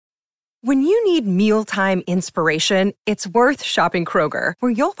When you need mealtime inspiration, it's worth shopping Kroger,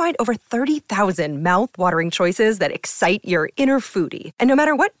 where you'll find over 30,000 mouth-watering choices that excite your inner foodie. And no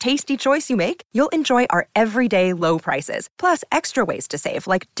matter what tasty choice you make, you'll enjoy our everyday low prices, plus extra ways to save,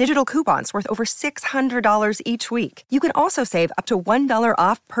 like digital coupons worth over $600 each week. You can also save up to $1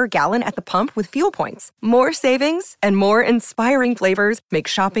 off per gallon at the pump with fuel points. More savings and more inspiring flavors make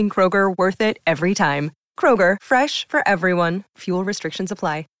shopping Kroger worth it every time. Kroger, fresh for everyone. Fuel restrictions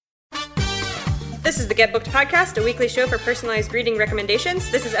apply. This is the Get Booked Podcast, a weekly show for personalized reading recommendations.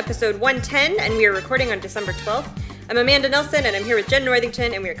 This is episode 110, and we are recording on December 12th. I'm Amanda Nelson, and I'm here with Jen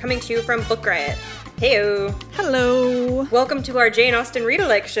Northington, and we are coming to you from Book Riot. Heyo. Hello. Welcome to our Jane Austen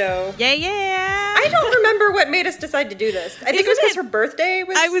Read-alike show. Yeah. I don't remember what made us decide to do this. I think it was because her birthday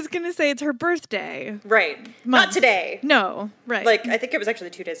was... I was going to say it's her birthday. Right. Not today. No, right. Like, I think it was actually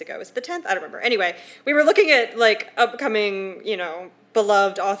 2 days ago. Was it the 10th? I don't remember. Anyway, we were looking at, like, upcoming,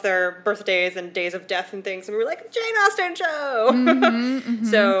 beloved author birthdays and days of death and things, and we were like, Jane Austen show!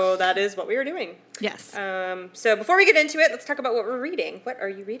 So that is what we were doing. Yes. So before we get into it, let's talk about what we're reading. What are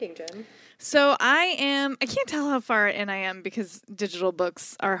you reading, Jen? So I can't tell how far in I am because digital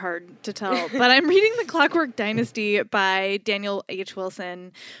books are hard to tell, but I'm reading The Clockwork Dynasty by Daniel H.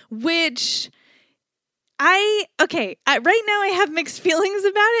 Wilson, which... right now I have mixed feelings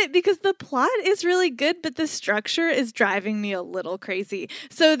about it because the plot is really good, but the structure is driving me a little crazy.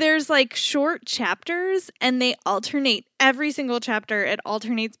 So there's like short chapters and they alternate every single chapter. It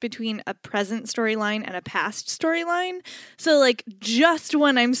alternates between a present storyline and a past storyline. So like just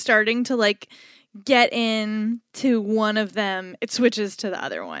when I'm starting to like get into one of them, it switches to the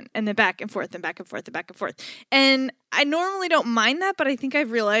other one and then back and forth and back and forth and back and forth. And I normally don't mind that, but I think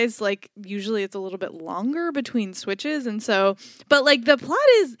I've realized like usually it's a little bit longer between switches. And so, but like the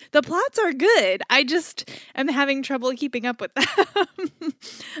plots are good. I just am having trouble keeping up with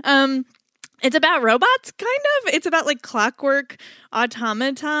them. It's about robots, kind of. It's about like clockwork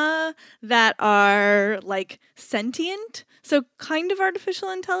automata that are like sentient. So kind of artificial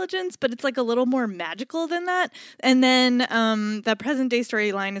intelligence, but it's like a little more magical than that. And then the present day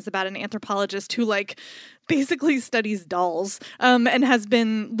storyline is about an anthropologist who like basically studies dolls and has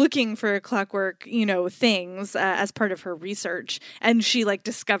been looking for clockwork, things as part of her research. And she like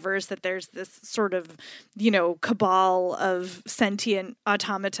discovers that there's this sort of, cabal of sentient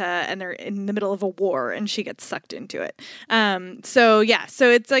automata and they're in the middle of a war and she gets sucked into it. So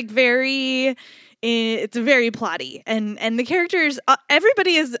it's like it's very plotty and the characters,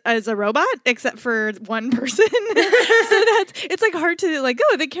 everybody is a robot except for one person. So it's like hard to like,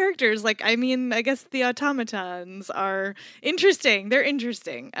 the characters, like, I mean, I guess the automatons are interesting. They're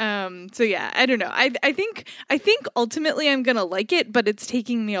interesting. So yeah, I don't know. I think ultimately I'm going to like it, but it's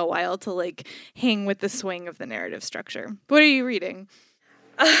taking me a while to like hang with the swing of the narrative structure. What are you reading?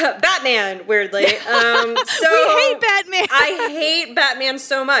 Batman, weirdly. We hate Batman. I hate Batman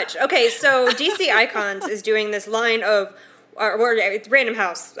so much. Okay, so DC Icons is doing this line of, it's Random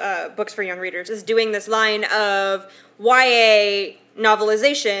House Books for Young Readers, is doing this line of YA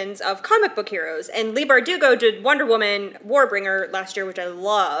novelizations of comic book heroes. And Leigh Bardugo did Wonder Woman Warbringer last year, which I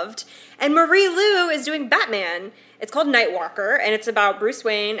loved. And Marie Lu is doing Batman. It's called Nightwalker, and it's about Bruce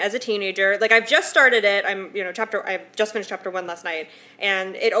Wayne as a teenager. Like, I've just started it. I've just finished chapter 1 last night.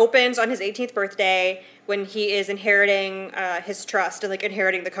 And it opens on his 18th birthday when he is inheriting his trust and, like,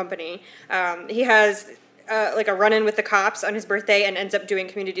 inheriting the company. He has, like, a run-in with the cops on his birthday and ends up doing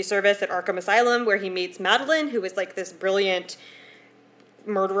community service at Arkham Asylum, where he meets Madeline, who is, like, this brilliant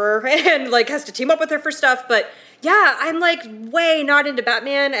murderer and, like, has to team up with her for stuff. But yeah, I'm like way not into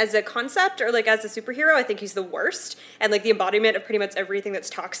Batman as a concept or like as a superhero. I think he's the worst and like the embodiment of pretty much everything that's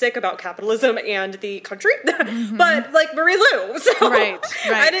toxic about capitalism and the country. But like Marie Lu, so right.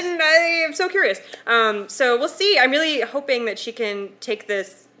 I am so curious. So we'll see. I'm really hoping that she can take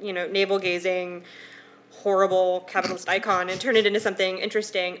this, navel gazing, horrible capitalist icon and turn it into something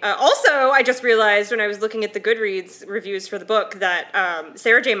interesting. Also, I just realized when I was looking at the Goodreads reviews for the book that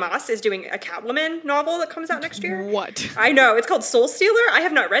Sarah J. Maas is doing a Catwoman novel that comes out next year. What? I know. It's called Soul Stealer. I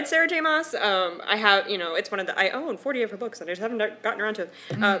have not read Sarah J. Maas. I have, it's one of I own 40 of her books and I just haven't gotten around to it.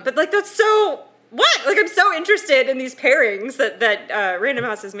 But like, that's so... What? Like, I'm so interested in these pairings that Random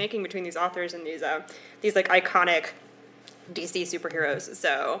House is making between these authors and these like iconic DC superheroes.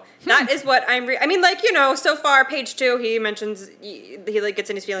 So that is what I'm so far, page 2, he mentions he like gets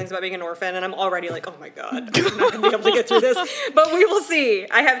in his feelings about being an orphan, and I'm already like, oh my god, I'm not gonna be able to get through this. But we will see.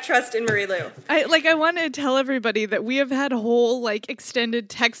 I have trust in Marie Lu. I want to tell everybody that we have had whole extended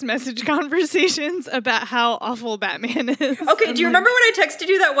text message conversations about how awful Batman is. Okay, do you remember when I texted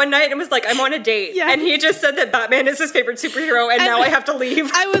you that one night and was like, I'm on a date, and he just said that Batman is his favorite superhero, and now I have to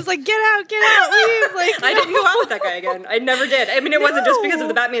leave. I was like, get out, leave. I didn't go out with that guy again. I never did. I mean, it wasn't just because of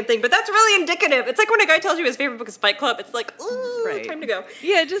the Batman thing, but that's really indicative. It's like when a guy tells you his favorite book is Fight Club, it's like, ooh, time to go.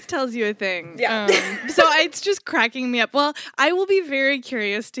 Yeah, it just tells you a thing. Yeah. So it's just cracking me up. Well, I will be very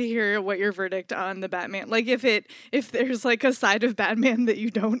curious to hear what your verdict on the Batman, if there's a side of Batman that you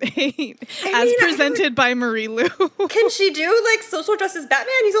don't hate, presented by Marie Lu. Can she do social justice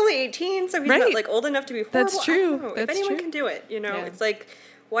Batman? He's only 18, so he's not old enough to be horrible. That's true. If anyone can do it, it's like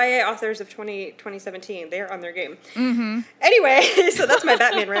YA authors of 2017, they are on their game. Mm-hmm. Anyway, so that's my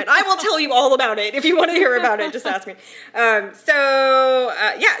Batman rant. I will tell you all about it. If you want to hear about it, just ask me. So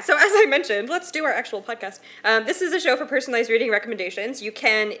as I mentioned, let's do our actual podcast. This is a show for personalized reading recommendations. You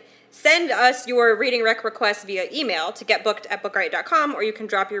can send us your reading rec requests via email to getbooked@bookriot.com, or you can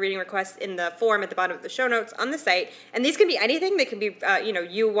drop your reading requests in the form at the bottom of the show notes on the site. And these can be anything. They can be,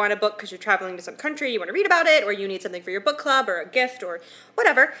 you want a book because you're traveling to some country, you want to read about it, or you need something for your book club or a gift or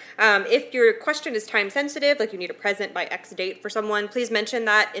whatever. If your question is time sensitive, like you need a present by X date for someone, please mention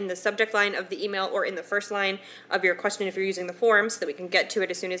that in the subject line of the email or in the first line of your question if you're using the form, so that we can get to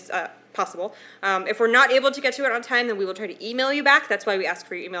it as soon as possible. If we're not able to get to it on time, then we will try to email you back. That's why we ask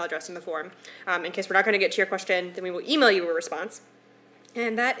for your email address in the form. In case we're not going to get to your question, then we will email you a response.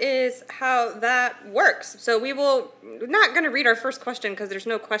 And that is how that works. So we're not going to read our first question because there's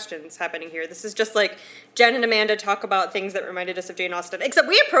no questions happening here. This is just Jen and Amanda talk about things that reminded us of Jane Austen, except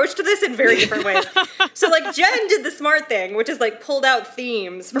we approached this in very different ways. So Jen did the smart thing, which is pulled out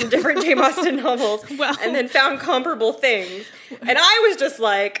themes from different Jane Austen novels and then found comparable things. And I was just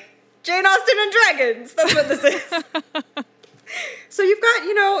like, Jane Austen and dragons. That's what this is. So you've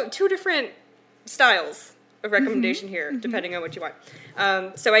got, 2 different styles of recommendation here, depending on what you want.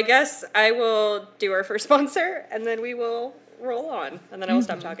 So I guess I will do our first sponsor, and then we will roll on, and then I will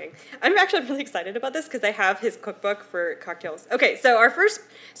stop talking. I'm actually really excited about this because I have his cookbook for cocktails. Okay, so our first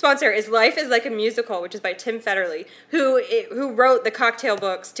sponsor is Life is Like a Musical, which is by Tim Federle, who wrote the cocktail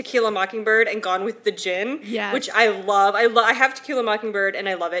books To Kill a Mockingbird and Gone with the Gin, which I love. I have To Kill a Mockingbird, and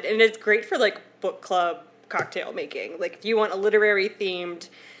I love it, and it's great for book club cocktail making. If you want a literary themed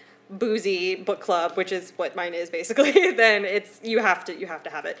boozy book club, which is what mine is basically, then you have to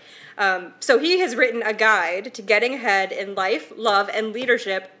have it. So he has written a guide to getting ahead in life, love, and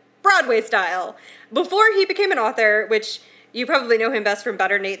leadership, Broadway style. Before he became an author, which you probably know him best from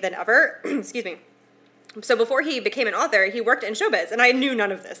Better Nate Than Ever, excuse me. So before he became an author, he worked in showbiz, and I knew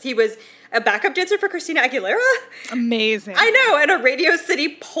none of this. He was a backup dancer for Christina Aguilera. Amazing. I know, and a Radio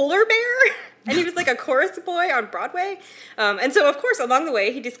City polar bear. And he was a chorus boy on Broadway. And so, of course, along the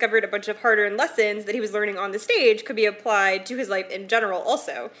way, he discovered a bunch of hard-earned lessons that he was learning on the stage could be applied to his life in general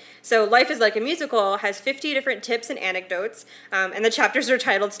also. So Life is Like a Musical has 50 different tips and anecdotes, and the chapters are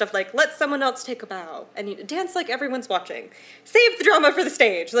titled stuff like, let someone else take a bow, and dance like everyone's watching. Save the drama for the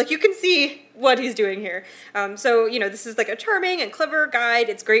stage. You can see what he's doing here. So, this is a charming and clever guide.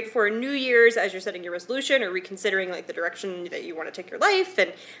 It's great for New Year's as you're setting your resolution or reconsidering the direction that you want to take your life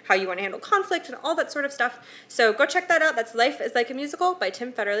and how you want to handle conflict and all that sort of stuff. So go check that out. That's Life is Like a Musical by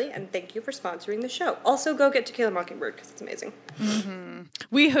Tim Federle, and thank you for sponsoring the show. Also, go get To Kill a Mockingbird because it's amazing. Mm-hmm.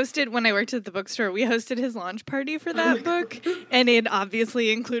 We hosted, when I worked at the bookstore, we hosted his launch party for that book, and it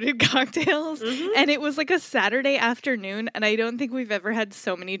obviously included cocktails, and it was a Saturday afternoon, and I don't think we've ever had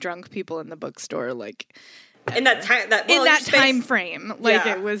so many drunk people in the bookstore, in that time frame.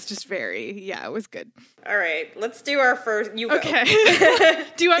 It was just it was good. All right, let's do our first. You go. Okay.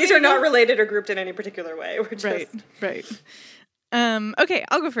 Do you want These are not related or grouped in any particular way. We're just... Right. Okay,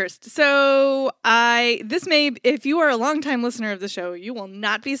 I'll go first. So if you are a longtime listener of the show, you will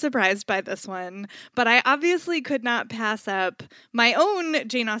not be surprised by this one, but I obviously could not pass up my own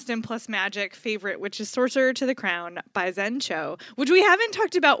Jane Austen plus magic favorite, which is Sorcerer to the Crown by Zen Cho, which we haven't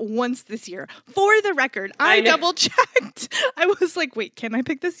talked about once this year. For the record, I double checked. I was like, wait, can I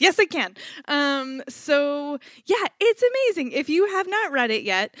pick this? Yes, I can. So yeah, it's amazing. If you have not read it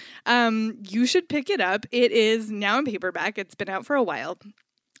yet, you should pick it up. It is now in paperback. It's been out for a while,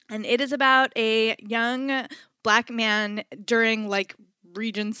 and it is about a young Black man during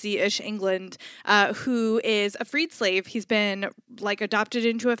Regency-ish England, who is a freed slave. He's been adopted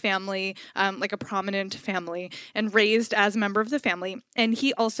into a family, a prominent family, and raised as a member of the family, and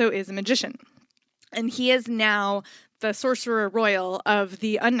he also is a magician. And he is now the Sorcerer Royal of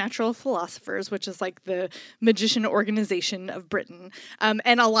the Unnatural Philosophers, which is like the magician organization of Britain.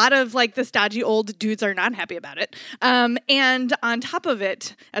 And a lot of like the stodgy old dudes are not happy about it. And on top of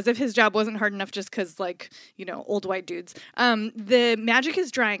it, as if his job wasn't hard enough just because like, you know, old white dudes, the magic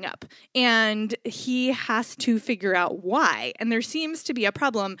is drying up and he has to figure out why. And there seems to be a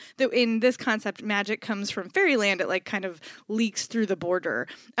problem that in this concept, magic comes from fairyland. It like kind of leaks through the border.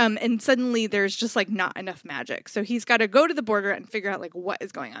 And suddenly there's just like not enough magic. So he's got to go to the border and figure out like what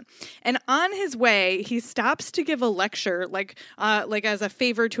is going on. And on his way, he stops to give a lecture, like as a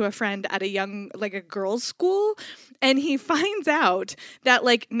favor to a friend at a girls' school. And he finds out that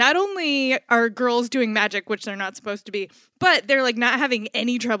like not only are girls doing magic, which they're not supposed to be, but they're like not having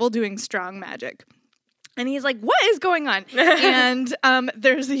any trouble doing strong magic. And he's like, what is going on? And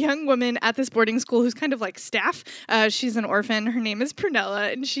there's a young woman at this boarding school who's kind of like staff. She's an orphan. Her name is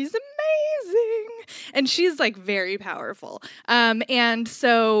Prunella, and she's amazing. And she's like very powerful. And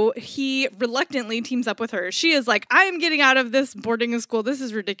so he reluctantly teams up with her. She is like, I am getting out of this boarding school. This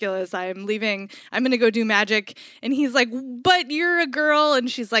is ridiculous. I am leaving. I'm going to go do magic. And he's like, but you're a girl.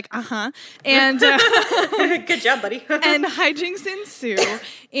 And she's like, uh-huh. And good job, buddy. And hijinks ensue.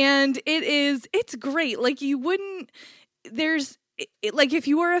 And it's great. Like you wouldn't, like if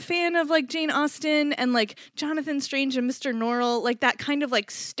you were a fan of like Jane Austen and like Jonathan Strange and Mr. Norrell, like that kind of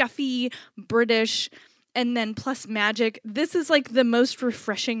like stuffy British and then plus magic, this is like the most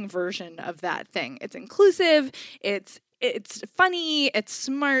refreshing version of that thing. It's inclusive, it's funny, it's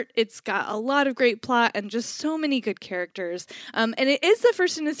smart, it's got a lot of great plot and just so many good characters. And it is the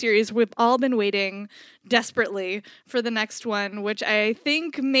first in a series. We've all been waiting desperately for the next one, which I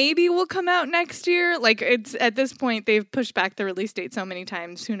think maybe will come out next year. Like it's at this point, they've pushed back the release date so many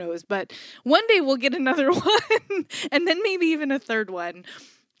times, who knows? But one day we'll get another one and then maybe even a third one.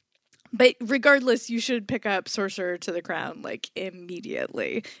 But regardless, you should pick up Sorcerer to the Crown, like,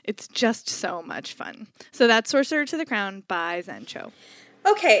 immediately. It's just so much fun. So that's Sorcerer to the Crown by Zen Cho.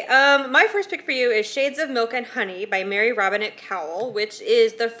 Okay, my first pick for you is Shades of Milk and Honey by Mary Robinette Kowal, which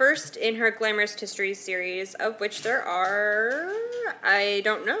is the first in her Glamorous Histories series, of which there are, I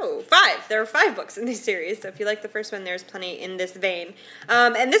don't know, 5. There are 5 books in this series, so if you like the first one, there's plenty in this vein.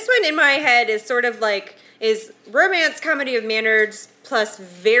 And this one in my head is sort of like, is romance, comedy of manners, plus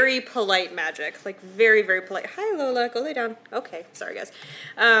very polite magic. Like, very, very polite. Hi, Lola, go lay down. Okay, sorry, guys.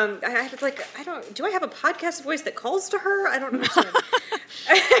 do I have a podcast voice that calls to her? I don't understand.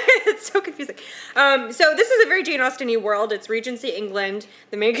 It's so confusing. So this is a very Jane Austen-y world. It's Regency England.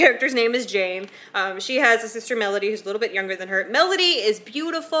 The main character's name is Jane. She has a sister, Melody, who's a little bit younger than her. Melody is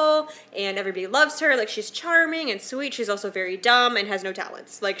beautiful, and everybody loves her. Like, she's charming and sweet. She's also very dumb and has no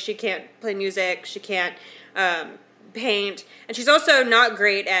talents. Like, she can't play music. She can't paint. And she's also not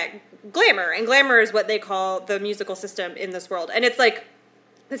great at glamour. And glamour is what they call the musical system in this world. And it's like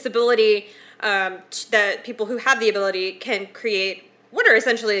this ability that people who have the ability can create what are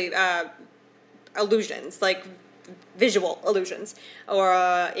essentially illusions, like visual illusions,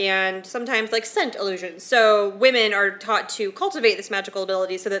 and sometimes like scent illusions. So women are taught to cultivate this magical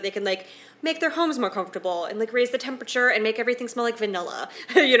ability so that they can like make their homes more comfortable and like raise the temperature and make everything smell like vanilla,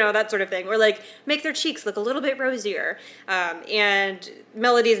 you know, that sort of thing, or like make their cheeks look a little bit rosier. And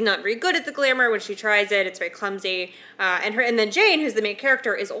Melody is not very good at the glamour. When she tries it, it's very clumsy. And then Jane, who's the main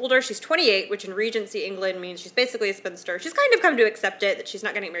character, is older. She's 28, which in Regency England means she's basically a spinster. She's kind of come to accept it, that she's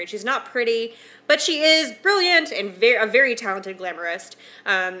not getting married. She's not pretty, but she is brilliant and a very talented glamourist,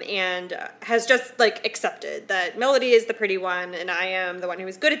 and has just like accepted that Melody is the pretty one and I am the one who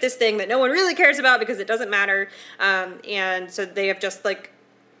is good at this thing that no one really cares about because it doesn't matter. And so they have just like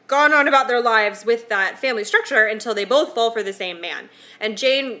gone on about their lives with that family structure until they both fall for the same man. And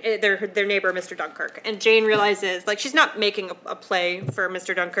Jane, their neighbor, Mr. Dunkirk, and Jane realizes, like, she's not making a play for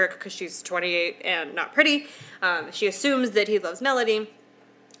Mr. Dunkirk because she's 28 and not pretty. She assumes that he loves Melody,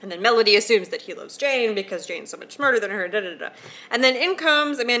 and then Melody assumes that he loves Jane because Jane's so much smarter than her, da-da-da. And then in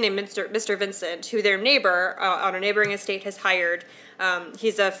comes a man named Mr. Vincent, who their neighbor on a neighboring estate has hired.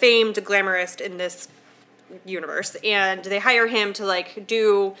 He's a famed glamourist in this universe, and they hire him to like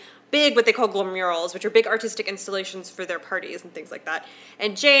do big what they call glamurals, which are big artistic installations for their parties and things like that.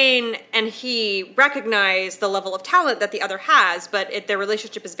 And Jane and he recognize the level of talent that the other has, but their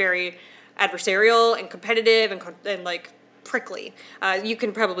relationship is very adversarial and competitive and like prickly. You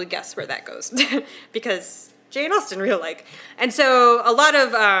can probably guess where that goes because Jane Austen real like. And so a lot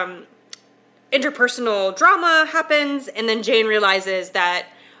of interpersonal drama happens, and then Jane realizes that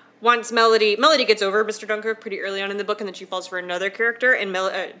wants Melody gets over Mr. Dunkirk pretty early on in the book, and then she falls for another character, and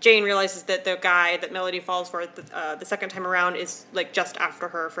Jane realizes that the guy that Melody falls for the second time around is, like, just after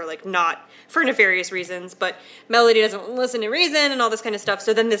her for, like, not for nefarious reasons, but Melody doesn't listen to reason and all this kind of stuff.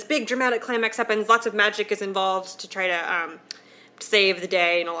 So then this big dramatic climax happens, lots of magic is involved to try to save the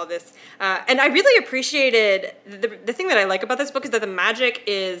day and all of this. And I really appreciated, the thing that I like about this book is that the magic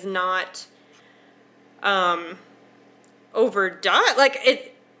is not overdone.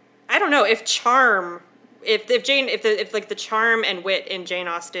 Like, I don't know, if charm, if like the charm and wit in Jane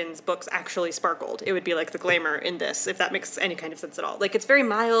Austen's books actually sparkled, it would be like the glamour in this, if that makes any kind of sense at all. Like, it's very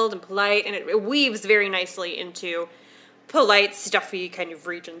mild and polite, and it weaves very nicely into polite, stuffy kind of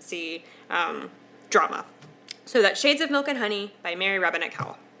Regency drama. So that's Shades of Milk and Honey by Mary Robinette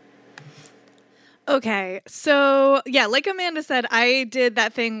Kowal. Okay, so yeah, like Amanda said, I did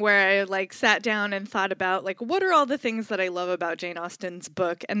that thing where I like sat down and thought about like what are all the things that I love about Jane Austen's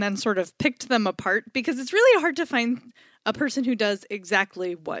book, and then sort of picked them apart, because it's really hard to find a person who does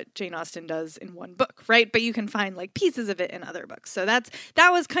exactly what Jane Austen does in one book, right? But you can find like pieces of it in other books. So that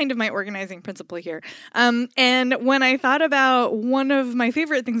was kind of my organizing principle here. And when I thought about, one of my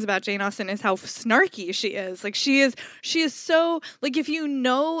favorite things about Jane Austen is how snarky she is. Like, she is so, like, if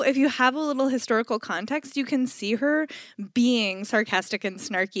you have a little historical context, you can see her being sarcastic and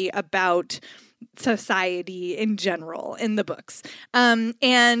snarky about society in general in the books.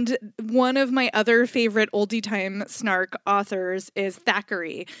 And one of my other favorite oldie time snark authors is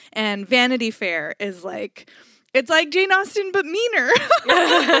Thackeray, and Vanity Fair is like, it's like Jane Austen but meaner,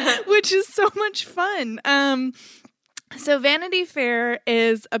 which is so much fun. So Vanity Fair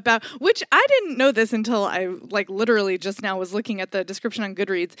is about, which I didn't know this until I like literally just now was looking at the description on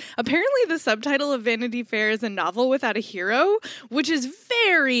Goodreads. Apparently the subtitle of Vanity Fair is a novel without a hero, which is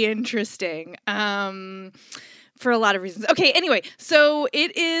very interesting. For a lot of reasons. Okay, anyway, so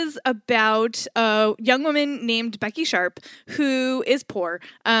it is about a young woman named Becky Sharp who is poor,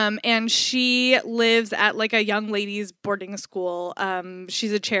 and she lives at like a young ladies boarding school.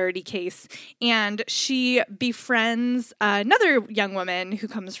 She's a charity case, and she befriends another young woman who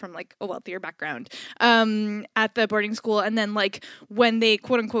comes from like a wealthier background at the boarding school, and then like when they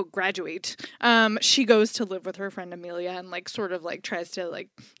quote unquote graduate, she goes to live with her friend Amelia and like sort of like tries to like,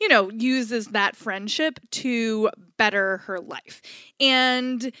 you know, uses that friendship to better her life.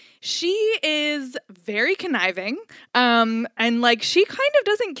 And she is very conniving, and like she kind of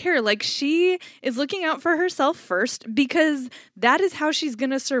doesn't care. Like, she is looking out for herself first because that is how she's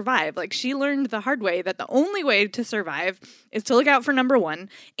gonna survive. Like, she learned the hard way that the only way to survive is to look out for number one,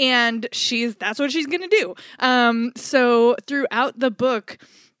 and that's what she's gonna do. So throughout the book,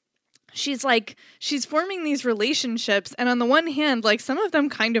 she's forming these relationships, and on the one hand, like, some of them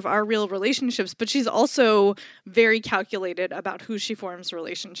kind of are real relationships, but she's also very calculated about who she forms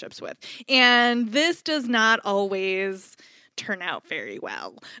relationships with. And this does not always turn out very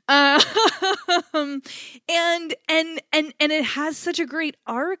well. And it has such a great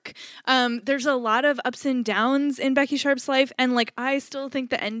arc. There's a lot of ups and downs in Becky Sharp's life, and like I still think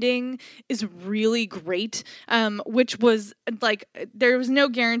the ending is really great. Which was like, there was no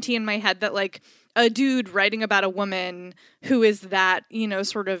guarantee in my head that like a dude writing about a woman who is that, you know,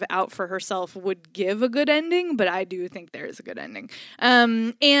 sort of out for herself would give a good ending, but I do think there is a good ending.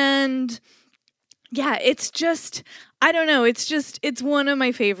 And yeah, it's just, I don't know, it's one of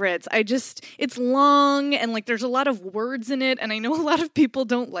my favorites. It's long, and like there's a lot of words in it, and I know a lot of people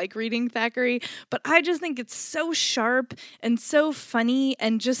don't like reading Thackeray, but I just think it's so sharp and so funny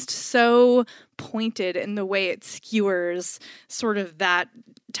and just so pointed in the way it skewers sort of that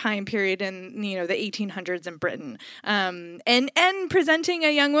time period in, you know, the 1800s in Britain. And presenting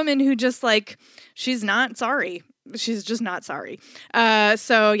a young woman who just like, she's not sorry. She's just not sorry.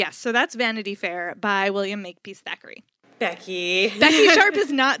 So that's Vanity Fair by William Makepeace Thackeray. Becky Sharp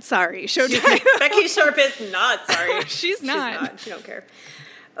is not sorry. Becky Sharp is not sorry. She's not. She don't care.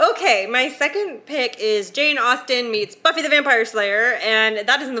 Okay, my second pick is Jane Austen meets Buffy the Vampire Slayer, and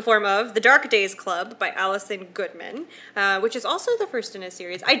that is in the form of The Dark Days Club by Alison Goodman, which is also the first in a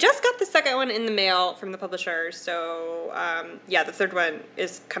series. I just got the second one in the mail from the publisher, so the third one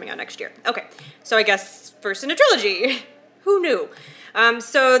is coming out next year. Okay, so I guess first in a trilogy. Who knew?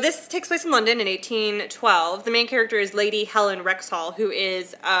 So this takes place in London in 1812. The main character is Lady Helen Rexall, who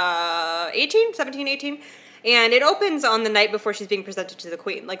is 18. And it opens on the night before she's being presented to the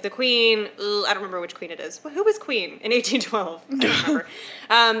Queen. Like, the Queen, I don't remember which Queen it is. Who was Queen in 1812? I don't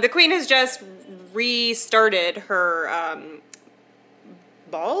remember. The Queen has just restarted her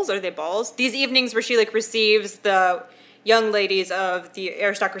balls. Are they balls? These evenings where she, like, receives the young ladies of the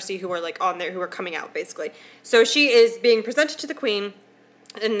aristocracy who are, like, on there, who are coming out, basically. So she is being presented to the Queen,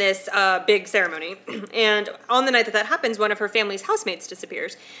 in this big ceremony. And on the night that happens, one of her family's housemates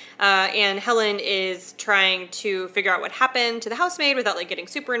disappears. And Helen is trying to figure out what happened to the housemaid without like getting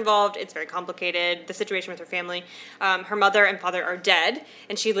super involved. It's very complicated, the situation with her family. Her mother and father are dead,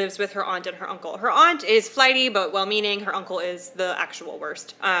 and she lives with her aunt and her uncle. Her aunt is flighty but well-meaning. Her uncle is the actual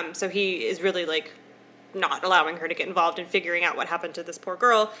worst. So he is really like not allowing her to get involved in figuring out what happened to this poor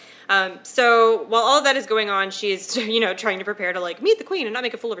girl. So while all of that is going on, she's, trying to prepare to like meet the queen and not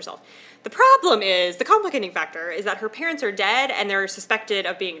make a fool of herself. The problem is, the complicating factor is that her parents are dead and they're suspected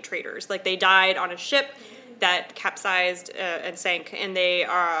of being traitors. Like they died on a ship that capsized and sank, and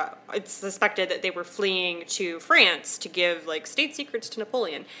it's suspected that they were fleeing to France to give like state secrets to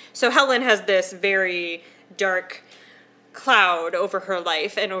Napoleon. So Helen has this very dark cloud over her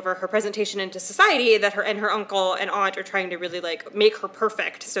life and over her presentation into society that her and her uncle and aunt are trying to really like make her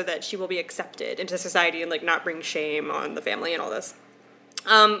perfect so that she will be accepted into society and like not bring shame on the family and all this.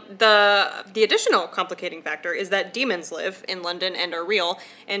 The additional complicating factor is that demons live in London and are real,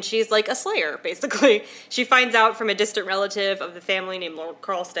 and she's like a slayer, basically. She finds out from a distant relative of the family named Lord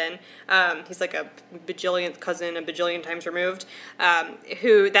Carlston, he's like a bajillionth cousin, a bajillion times removed,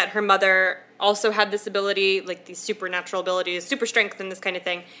 that her mother also had this ability, like these supernatural abilities, super strength and this kind of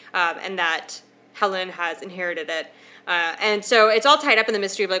thing, and that Helen has inherited it. And so it's all tied up in the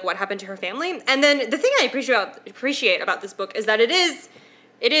mystery of like what happened to her family. And then the thing I appreciate about this book is that it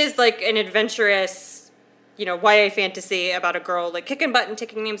is like an adventurous, YA fantasy about a girl like kicking butt and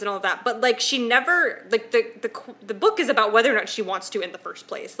taking names and all of that. But like she never, like the book is about whether or not she wants to in the first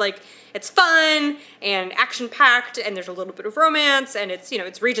place. Like it's fun and action packed, and there's a little bit of romance, and it's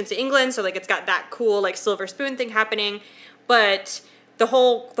it's Regency England, so like it's got that cool like silver spoon thing happening. But the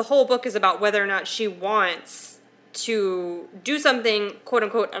whole book is about whether or not she wants to do something quote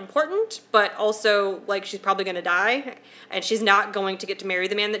unquote important, but also like she's probably going to die, and she's not going to get to marry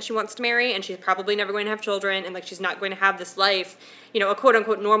the man that she wants to marry, and she's probably never going to have children, and like she's not going to have this life, a quote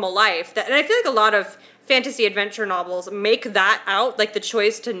unquote normal life. And I feel like a lot of fantasy adventure novels make that out, like the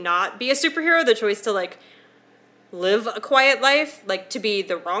choice to not be a superhero, the choice to like live a quiet life, like to be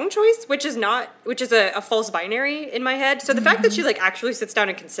the wrong choice, which is a false binary in my head. So the fact that she like actually sits down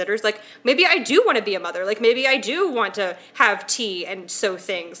and considers like, maybe I do want to be a mother, like maybe I do want to have tea and sew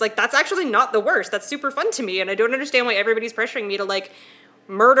things, like that's actually not the worst. That's super fun to me, and I don't understand why everybody's pressuring me to like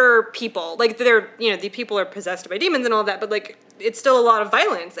murder people. Like they're, the people are possessed by demons and all of that, but like it's still a lot of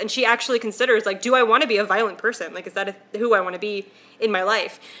violence. And she actually considers like, do I want to be a violent person? Like, is that who I want to be in my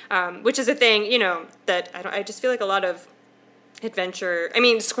life? Which is a thing, that I just feel like a lot of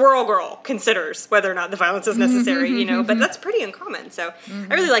Squirrel Girl considers whether or not the violence is necessary, but that's pretty uncommon. So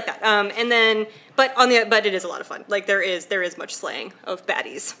I really like that. But it is a lot of fun. Like there is much slaying of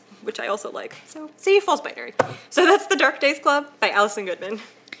baddies, which I also like. So see, false binary. So that's The Dark Days Club by Alison Goodman.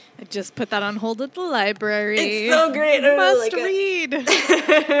 I just put that on hold at the library. It's so great. I Must read.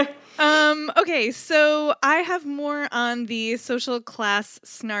 Okay, so I have more on the social class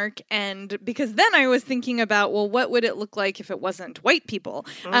snark end, because then I was thinking about, well, what would it look like if it wasn't white people?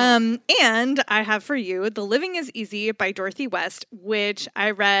 And I have for you The Living is Easy by Dorothy West, which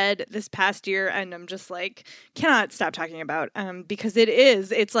I read this past year, and I'm just like, cannot stop talking about, because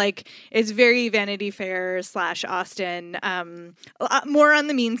it's very Vanity Fair / Austen, more on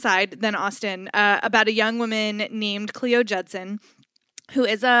the mean side than Austen, about a young woman named Cleo Judson, who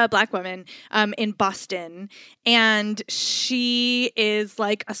is a Black woman in Boston, and she is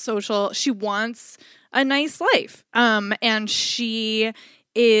like she wants a nice life, and she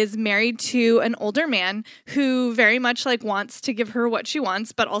is married to an older man who very much like wants to give her what she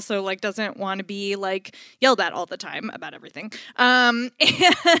wants, but also like doesn't want to be like yelled at all the time about everything.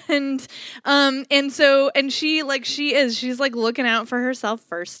 She's like looking out for herself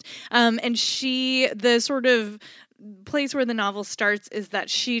first. And the sort of place where the novel starts is that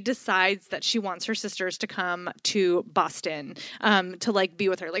she decides that she wants her sisters to come to Boston to like be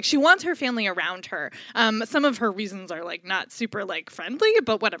with her. Like she wants her family around her. Some of her reasons are like not super like friendly,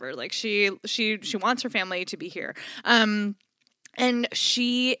 but whatever. Like she wants her family to be here. And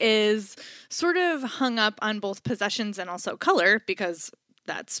she is sort of hung up on both possessions and also color, because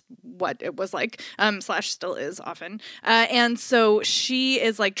that's what it was like, / still is often. And so she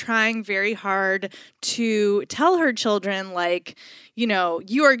is like trying very hard to tell her children, like,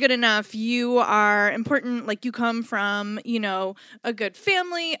 you are good enough, you are important, like you come from, a good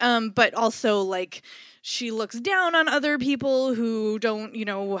family, but also like she looks down on other people who don't,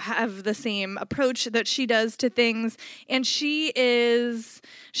 have the same approach that she does to things. And she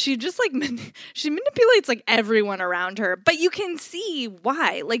just like, she manipulates like everyone around her, but you can see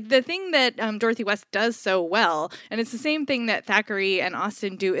why. Like the thing that Dorothy West does so well, and it's the same thing that Thackeray and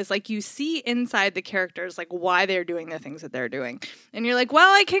Austen do, is like you see inside the characters like why they're doing the things that they're doing. And you're like,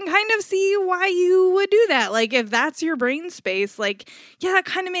 well, I can kind of see why you would do that. Like if that's your brain space, like, yeah, that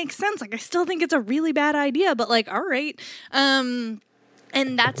kind of makes sense. Like I still think it's a really bad idea, but like, all right.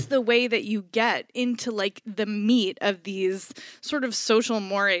 And that's the way that you get into like the meat of these sort of social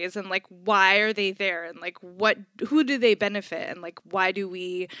mores and like why are they there and like who do they benefit and like why do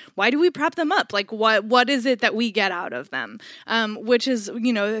we prop them up, like what is it that we get out of them, which is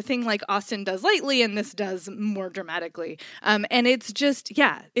the thing like Austen does lightly and this does more dramatically, and it's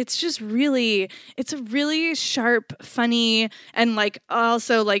a really sharp, funny, and like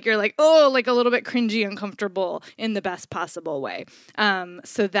also like you're like, oh, like a little bit cringy, uncomfortable in the best possible way.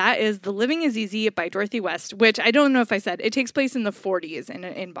 So that is The Living is Easy by Dorothy West, which I don't know if I said. It takes place in the 40s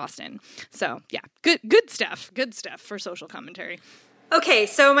in Boston. So, yeah, good stuff. Good stuff for social commentary. Okay,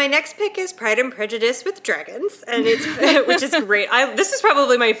 so my next pick is Pride and Prejudice with Dragons, and which is great. This is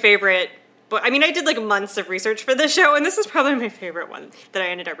probably my favorite. But I mean, I did like months of research for this show, and this is probably my favorite one that I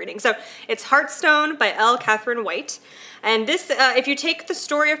ended up reading. So it's Heartstone by L. Catherine White. And this, if you take the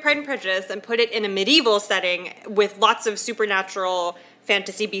story of Pride and Prejudice and put it in a medieval setting with lots of supernatural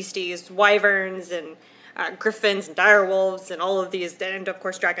fantasy beasties, wyverns and griffins and direwolves and all of these, and of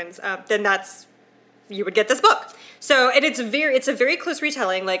course dragons, then you would get this book. So, and it's a very close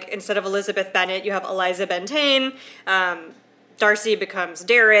retelling. Like instead of Elizabeth Bennet, you have Eliza Bentain. Darcy becomes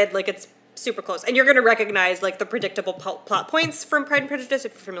Darred. Like it's super close, and you're going to recognize like the predictable plot points from Pride and Prejudice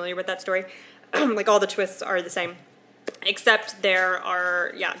if you're familiar with that story. Like all the twists are the same, except there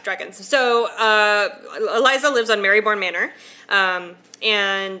are dragons. So Eliza lives on Marybourne Manor,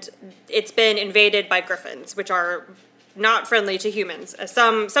 and it's been invaded by griffins, which are not friendly to humans.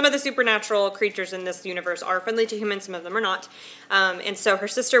 Some of the supernatural creatures in this universe are friendly to humans, some of them are not. And so her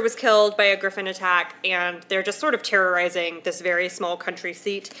sister was killed by a griffin attack, and they're just sort of terrorizing this very small country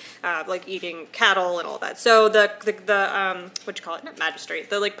seat, like eating cattle and all that. So the what you call it? Not magistrate.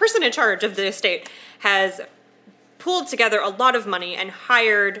 The like person in charge of the estate has pooled together a lot of money and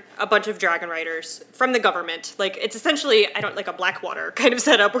hired a bunch of dragon riders from the government. Like it's essentially, like a Blackwater kind of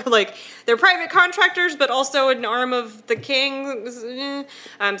setup where like they're private contractors, but also an arm of the king.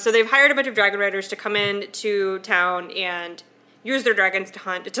 So they've hired a bunch of dragon riders to come in to town and use their dragons to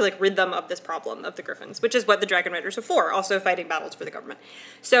hunt, to like rid them of this problem of the griffins, which is what the dragon riders are for, also fighting battles for the government.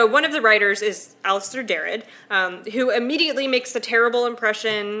 So one of the riders is Alistair Darred, who immediately makes a terrible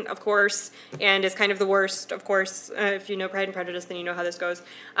impression, of course, and is kind of the worst, of course. If you know Pride and Prejudice, then you know how this goes.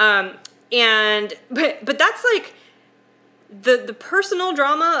 But that's like the personal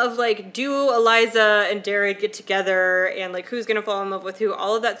drama of like, do Eliza and Darred get together, and like who's gonna fall in love with who,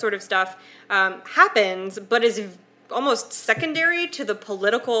 all of that sort of stuff happens, but is almost secondary to the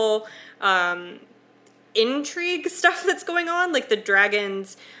political intrigue stuff that's going on. Like the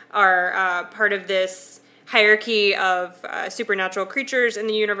dragons are part of this hierarchy of supernatural creatures in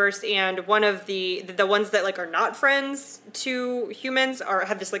the universe, and one of the ones that like are not friends to humans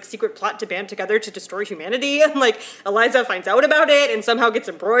have this like secret plot to band together to destroy humanity, and like Eliza finds out about it and somehow gets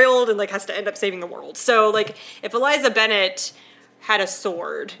embroiled and like has to end up saving the world. So like if Eliza Bennet had a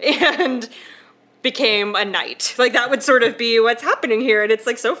sword and became a knight, like that would sort of be what's happening here, and it's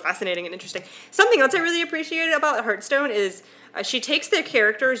like so fascinating and interesting. Something else I really appreciated about Heartstone is she takes the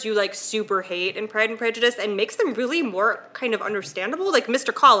characters you like super hate in Pride and Prejudice and makes them really more kind of understandable. Like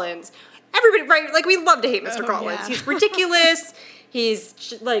Mr. Collins, everybody, right? Like we love to hate Mr. Collins. Yeah. He's ridiculous.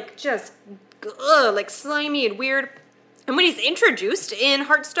 He's like just like slimy and weird. And when he's introduced in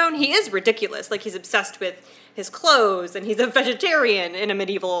Heartstone, he is ridiculous. Like he's obsessed with his clothes, and he's a vegetarian in a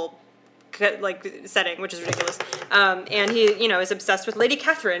medieval like setting, which is ridiculous. And he, is obsessed with Lady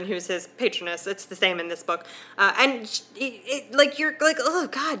Catherine, who's his patroness. It's the same in this book. And like you're like, oh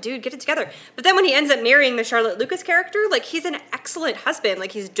god, dude, get it together. But then when he ends up marrying the Charlotte Lucas character, like he's an excellent husband.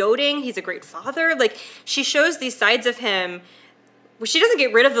 Like he's doting, he's a great father. Like she shows these sides of him. Well, she doesn't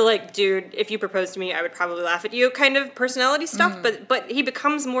get rid of the like, dude, if you proposed to me, I would probably laugh at you kind of personality stuff. But he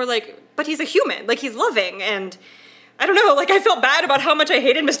becomes more like, but he's a human. Like he's loving, and I don't know, like I felt bad about how much I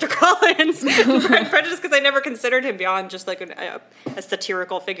hated Mr. Collins in Pride and Prejudice because I never considered him beyond just like a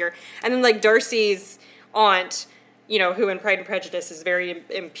satirical figure. And then like Darcy's aunt, who in Pride and Prejudice is very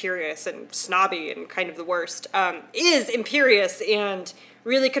imperious and snobby and kind of the worst, is imperious and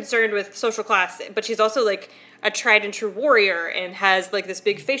really concerned with social class, but she's also like a tried and true warrior and has like this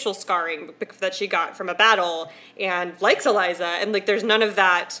big facial scarring that she got from a battle and likes Eliza. And like, there's none of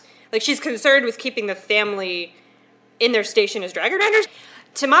that. Like, she's concerned with keeping the family in their station as Dragon Riders.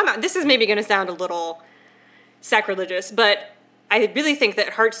 To my mind, this is maybe going to sound a little sacrilegious, but I really think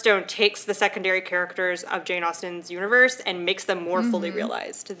that Hearthstone takes the secondary characters of Jane Austen's universe and makes them more fully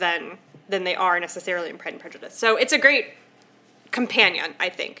realized than they are necessarily in Pride and Prejudice. So it's a great companion, I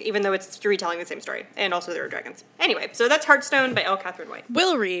think, even though it's retelling the same story. And also there are dragons. Anyway, so that's Hearthstone by L. Catherine White.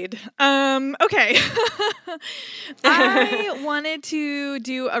 Will read. Okay. I wanted to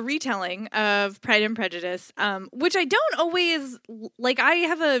do a retelling of Pride and Prejudice, which I don't always, like, I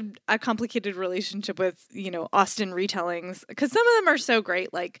have a complicated relationship with, Austen retellings, because some of them are so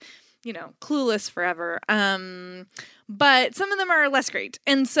great, like, Clueless forever. But some of them are less great.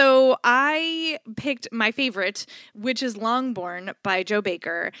 And so I picked my favorite, which is Longbourn by Jo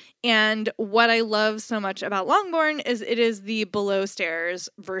Baker. And what I love so much about Longbourn is it is the below stairs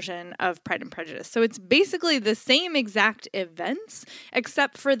version of Pride and Prejudice. So it's basically the same exact events,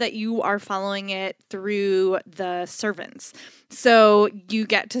 except for that you are following it through the servants. So you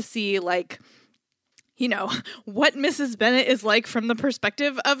get to see, like, what Mrs. Bennet is like from the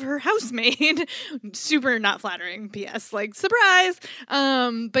perspective of her housemaid. Super not flattering, P.S. Like, surprise!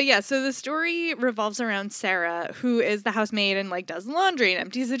 But yeah, so the story revolves around Sarah, who is the housemaid and, like, does laundry and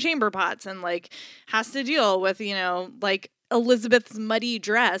empties the chamber pots and, like, has to deal with, like, Elizabeth's muddy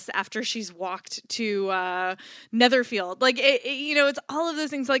dress after she's walked to Netherfield. Like, it's all of those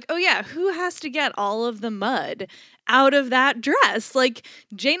things. Like, oh yeah, who has to get all of the mud out of that dress? Like,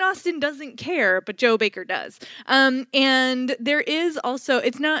 Jane Austen doesn't care, but Jo Baker does. And there is also,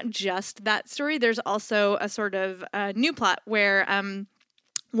 it's not just that story. There's also a sort of new plot where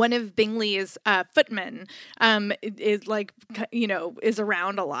one of Bingley's footmen is like, is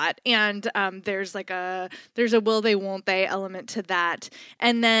around a lot. And there's a will they, won't they element to that.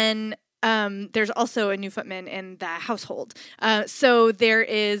 And then there's also a new footman in the household. So there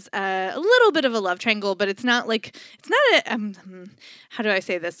is a little bit of a love triangle, but it's not how do I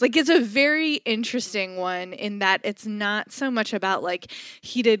say this? Like, it's a very interesting one in that it's not so much about, like,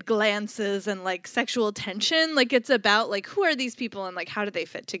 heated glances and, like, sexual tension. Like, it's about, like, who are these people and, like, how do they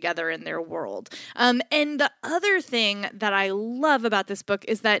fit together in their world? And the other thing that I love about this book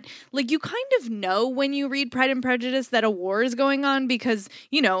is that, like, you kind of know when you read Pride and Prejudice that a war is going on because,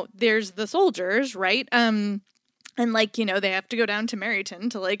 there's the soldiers, right? And, like, they have to go down to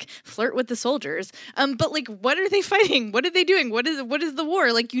Meryton to, like, flirt with the soldiers. But, like, what are they fighting? What are they doing? What is the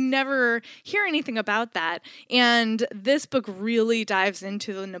war? Like, you never hear anything about that. And this book really dives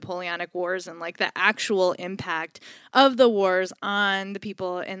into the Napoleonic Wars and, like, the actual impact of the wars on the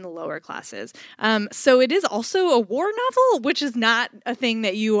people in the lower classes. So it is also a war novel, which is not a thing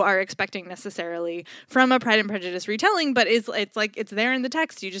that you are expecting necessarily from a Pride and Prejudice retelling, but it's there in the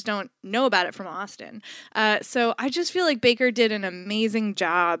text. You just don't know about it from Austen. So I just feel like Baker did an amazing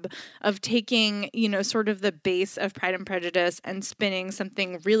job of taking, sort of the base of Pride and Prejudice and spinning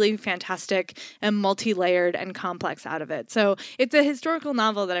something really fantastic and multi-layered and complex out of it. So it's a historical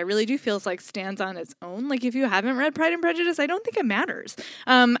novel that I really do feel like stands on its own. Like, if you haven't read Pride and Prejudice, I don't think it matters.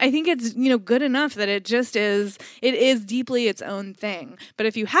 I think it's, good enough that it is deeply its own thing. But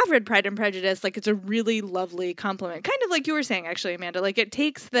if you have read Pride and Prejudice, like, it's a really lovely compliment. Kind of like you were saying, actually, Amanda, like, it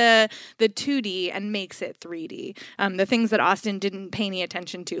takes the 2D and makes it 3D. The things that Austen didn't pay any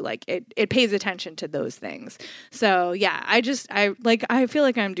attention to, like, it pays attention to those things. So yeah, I feel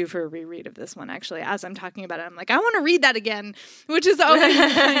like I'm due for a reread of this one, actually. As I'm talking about it, I'm like, I want to read that again, which is always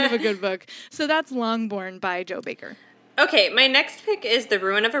kind of a good book. So that's Longbourn by Jo Baker. Okay, my next pick is The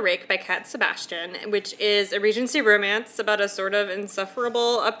Ruin of a Rake by Cat Sebastian, which is a Regency romance about a sort of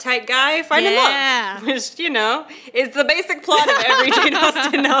insufferable, uptight guy finding love, which, is the basic plot of every Jane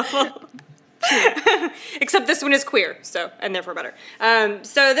Austen novel. Except this one is queer, and therefore better.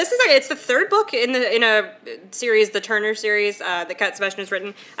 So this is it's the third book in a series, the Turner series, that Cat Sebastian has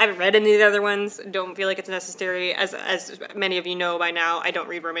written. I haven't read any of the other ones. Don't feel like it's necessary. As many of you know by now, I don't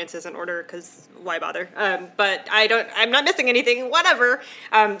read romances in order because why bother? But I'm not missing anything. Whatever.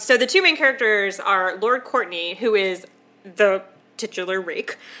 So the two main characters are Lord Courtney, who is the titular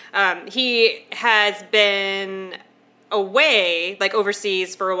rake. He has been away, like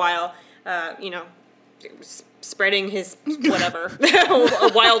overseas, for a while. Spreading his whatever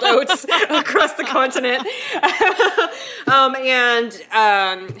wild oats across the continent, and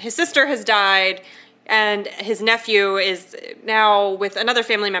his sister has died, and his nephew is now with another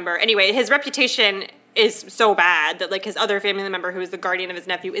family member. Anyway, his reputation is so bad that, like, his other family member, who is the guardian of his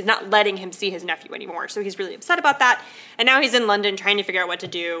nephew, is not letting him see his nephew anymore. So he's really upset about that. And now he's in London trying to figure out what to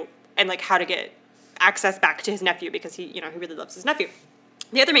do and, like, how to get access back to his nephew because he really loves his nephew.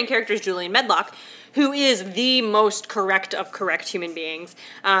 The other main character is Julian Medlock, who is the most correct of correct human beings.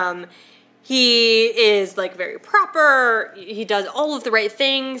 He is, like, very proper. He does all of the right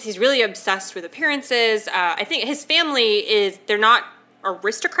things. He's really obsessed with appearances. I think his family they're not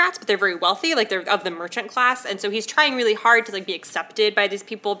aristocrats, but they're very wealthy, like they're of the merchant class, and so he's trying really hard to, like, be accepted by these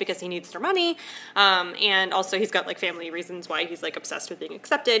people because he needs their money, and also he's got, like, family reasons why he's, like, obsessed with being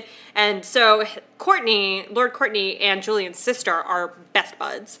accepted. And so Lord Courtney and Julian's sister are best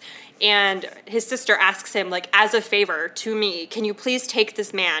buds, and his sister asks him, like, as a favor to me, can you please take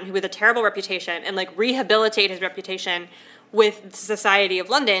this man who with a terrible reputation and, like, rehabilitate his reputation with the Society of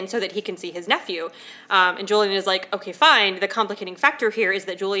London so that he can see his nephew. And Julian is like, okay, fine. The complicating factor here is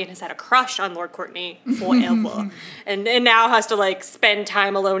that Julian has had a crush on Lord Courtney forever. and now has to, like, spend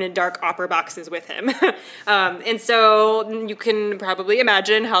time alone in dark opera boxes with him. And so you can probably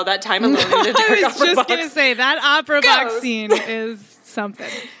imagine how that time alone in a dark opera box I was just going to say, that opera box scene is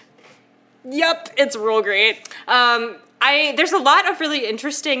something. Yep, it's real great. There's a lot of really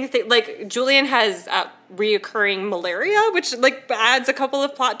interesting things. Like, Julian has reoccurring malaria, which, like, adds a couple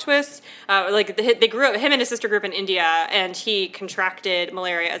of plot twists. They grew up, him and his sister grew up in India, and he contracted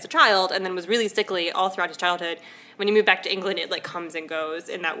malaria as a child and then was really sickly all throughout his childhood. When he moved back to England, it, like, comes and goes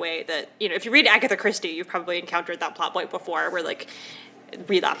in that way that, if you read Agatha Christie, you've probably encountered that plot point before, where, like,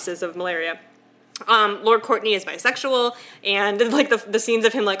 relapses of malaria. Lord Courtney is bisexual, and, like, the scenes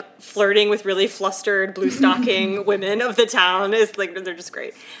of him, like, flirting with really flustered blue stocking women of the town is, like, they're just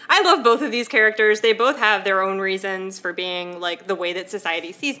great. I love both of these characters. They both have their own reasons for being, like, the way that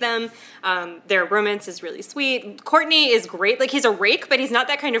society sees them. Their romance is really sweet. Courtney is great. Like, he's a rake, but he's not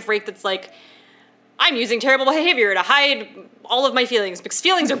that kind of rake that's like, I'm using terrible behavior to hide all of my feelings because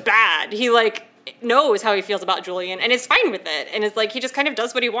feelings are bad. He, like, knows how he feels about Julian and is fine with it, and is like, he just kind of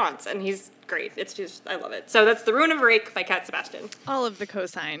does what he wants, and he's great. It's just, I love it. So that's The Ruin of a Rake by Cat Sebastian. All of the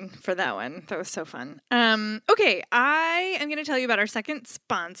cosign for that one. That was so fun. Okay, I am going to tell you about our second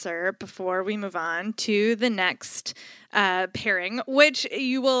sponsor before we move on to the next pairing, which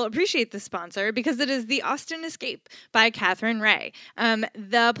you will appreciate the sponsor because it is The Austen Escape by Catherine Ray.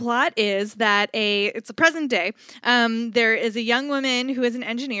 The plot is that it's a present day. There is a young woman who is an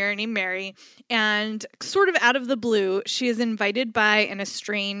engineer named Mary, and sort of out of the blue, she is invited by an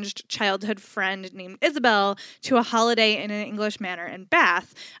estranged childhood friend named Isabel to a holiday in an English manor in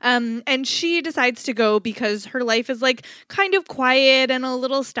Bath. And she decides to go because her life is, like, kind of quiet and a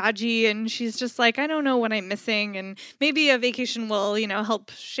little stodgy, and she's just like, I don't know what I'm missing, and maybe a vacation will,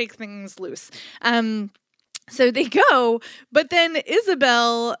 help shake things loose. So they go, but then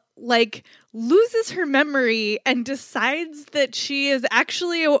Isabel, like, loses her memory and decides that she is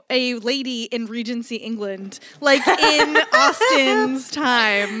actually a lady in Regency England, like, in Austen's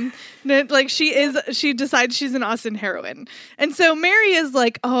time. Like, she decides she's an Austen heroine. And so Mary is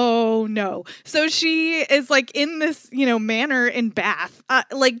like, oh no. So she is, like, in this, manor in Bath,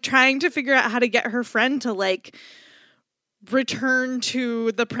 like, trying to figure out how to get her friend to, like, return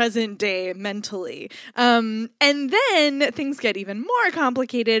to the present day mentally. And then things get even more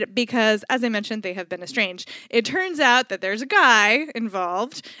complicated because, as I mentioned, they have been estranged. It turns out that there's a guy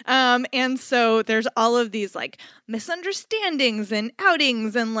involved. And so there's all of these, like, misunderstandings and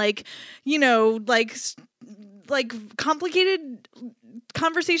outings and, like, complicated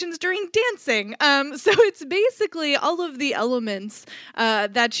conversations during dancing. So it's basically all of the elements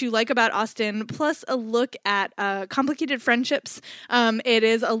that you like about Austen, plus a look at complicated friendships. It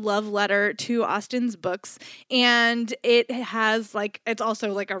is a love letter to Austen's books, and it has, like, it's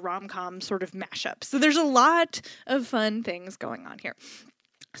also like a rom-com sort of mashup. So there's a lot of fun things going on here.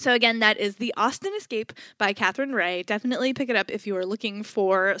 So again, that is The Austen Escape by Catherine Ray. Definitely pick it up if you are looking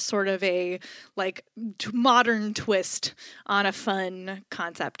for sort of a, like, modern twist on a fun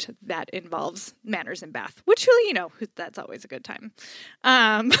concept that involves manners in Bath, which really, that's always a good time.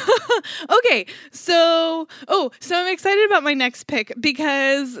 Okay, so I'm excited about my next pick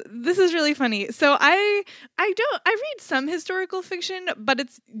because this is really funny. So I read some historical fiction, but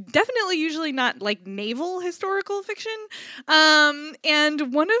it's definitely usually not, like, naval historical fiction.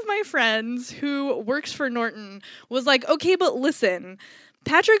 And one of my friends who works for Norton was like, okay, but listen,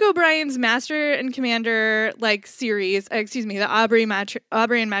 Patrick O'Brien's Master and Commander, like, series, the Aubrey and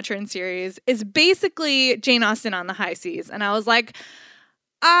Maturin series is basically Jane Austen on the high seas. And I was like,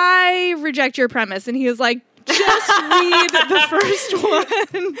 I reject your premise. And he was like, just read the first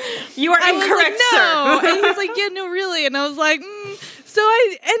one. You are incorrect, no. sir. And he's like, yeah, no, really. And I was like,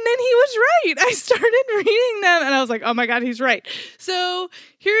 and then he was right. I started reading them and I was like, oh my God, he's right. So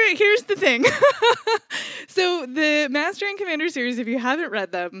here's the thing. So the Master and Commander series, if you haven't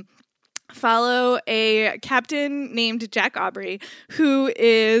read them, follow a captain named Jack Aubrey, who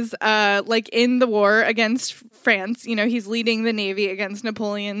is like in the war against France. You know, he's leading the navy against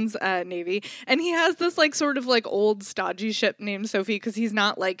Napoleon's navy, and he has this like sort of like old stodgy ship named Sophie because he's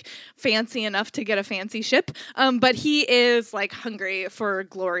not like fancy enough to get a fancy ship, but he is like hungry for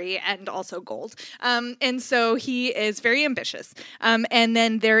glory and also gold, and so he is very ambitious. And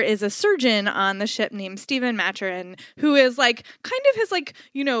then there is a surgeon on the ship named Stephen Maturin, who is like kind of his like,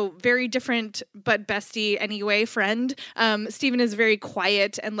 you know, very different but bestie anyway friend. Stephen is very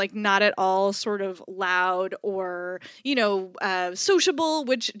quiet and like not at all sort of loud or, you know, sociable,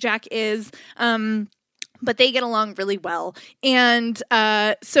 which Jack is. But they get along really well. And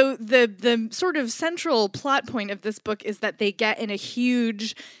so the sort of central plot point of this book is that they get in a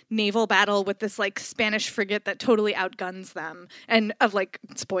huge naval battle with this like Spanish frigate that totally outguns them. And of like,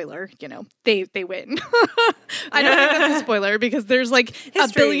 spoiler, you know, they win. I don't think that's a spoiler because there's like a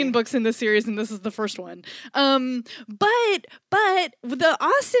billion books in the series and this is the first one. But the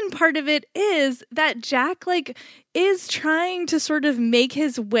Austen part of it is that Jack like is trying to sort of make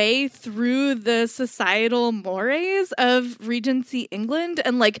his way through the societal mores of Regency England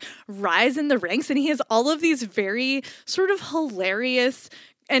and like rise in the ranks. And he has all of these very sort of hilarious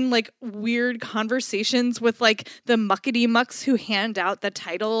and like weird conversations with like the muckety mucks who hand out the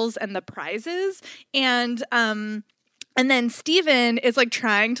titles and the prizes. And then Stephen is like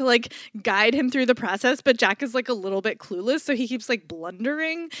trying to like guide him through the process, but Jack is like a little bit clueless, so he keeps like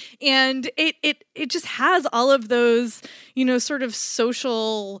blundering. And it just has all of those, you know, sort of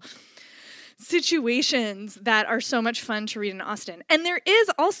social situations that are so much fun to read in Austen. And there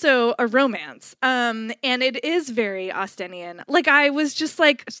is also a romance, and it is very Austenian. Like, I was just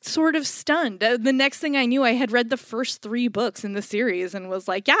like sort of stunned. The next thing I knew, I had read the first 3 books in the series and was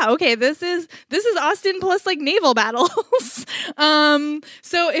like, yeah, okay, this is Austen plus like naval battles.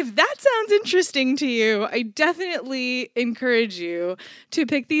 So if that sounds interesting to you, I definitely encourage you to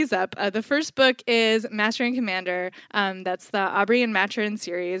pick these up. The first book is Master and Commander. That's the Aubrey and Maturin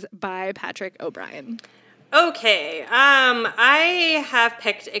series by Patrick O'Brien. Okay, I have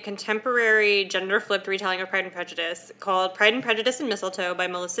picked a contemporary gender-flipped retelling of Pride and Prejudice called Pride and Prejudice and Mistletoe by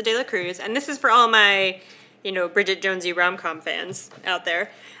Melissa de la Cruz, and this is for all my, you know, Bridget Jonesy rom-com fans out there.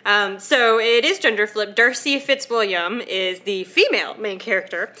 So it is gender-flipped. Darcy Fitzwilliam is the female main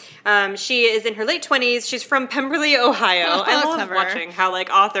character. She is in her late 20s. She's from Pemberley, Ohio. I love watching how, like,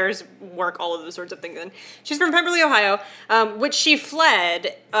 authors work all of those sorts of things in. She's from Pemberley, Ohio, which she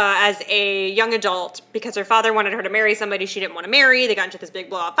fled as a young adult because her father wanted her to marry somebody she didn't want to marry. They got into this big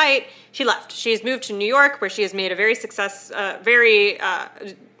blowout fight. She left. She's moved to New York, where she has made a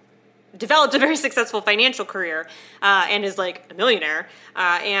developed a very successful financial career and is like a millionaire.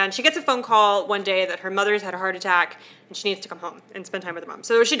 And she gets a phone call one day that her mother's had a heart attack and she needs to come home and spend time with her mom.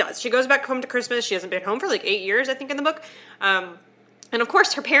 So she does. She goes back home to Christmas. She hasn't been home for like 8 years, I think, in the book. And of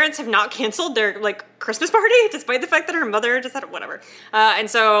course, her parents have not canceled their like Christmas party, despite the fact that her mother just had whatever. And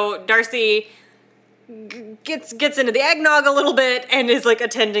so Darcy gets into the eggnog a little bit and is like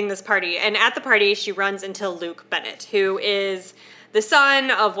attending this party. And at the party, she runs into Luke Bennett, who is the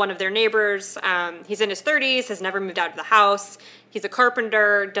son of one of their neighbors. He's in his 30s, has never moved out of the house. He's a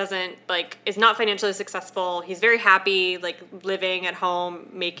carpenter, is not financially successful. He's very happy, like, living at home,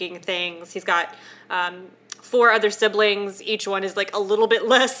 making things. He's got 4 other siblings. Each one is, like, a little bit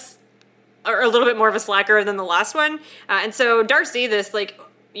less, or a little bit more of a slacker than the last one. And so Darcy, this, like,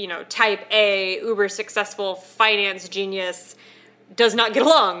 you know, type A, uber successful finance genius, does not get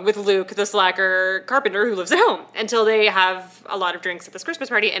along with Luke, the slacker carpenter who lives at home, until they have a lot of drinks at this Christmas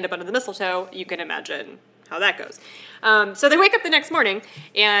party, end up under the mistletoe. You can imagine how that goes. So they wake up the next morning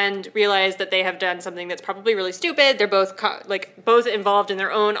and realize that they have done something that's probably really stupid. They're both both involved in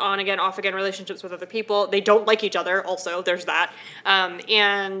their own on-again, off-again relationships with other people. They don't like each other, also, there's that.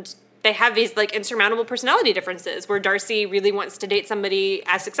 And they have these, like, insurmountable personality differences where Darcy really wants to date somebody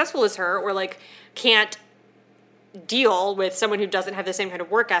as successful as her, or, like, can't deal with someone who doesn't have the same kind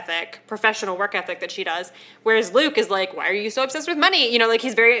of work ethic, professional work ethic that she does. Whereas Luke is like, why are you so obsessed with money? You know, like,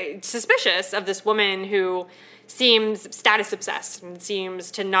 he's very suspicious of this woman who seems status obsessed and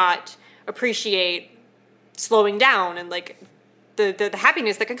seems to not appreciate slowing down and, like, the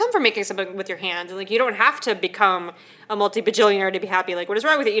happiness that can come from making something with your hands. And, like, you don't have to become a multi-bajillionaire to be happy. Like, what is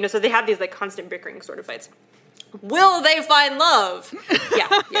wrong with it? You know, so they have these, like, constant bickering sort of fights. Will they find love?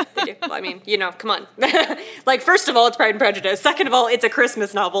 Yeah, they do. I mean, come on. Like, first of all, it's Pride and Prejudice. Second of all, it's a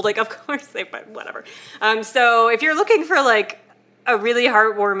Christmas novel. Like, of course they find, whatever. So if you're looking for, like, a really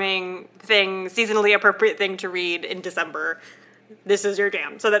heartwarming thing, seasonally appropriate thing to read in December, this is your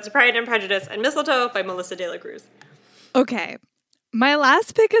jam. So that's Pride and Prejudice and Mistletoe by Melissa De La Cruz. Okay. My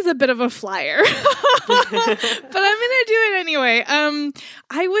last pick is a bit of a flyer, but I'm going to do it anyway.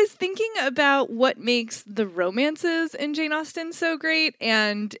 I was thinking about what makes the romances in Jane Austen so great,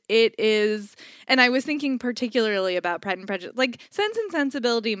 and I was thinking particularly about Pride and Prejudice. Like, Sense and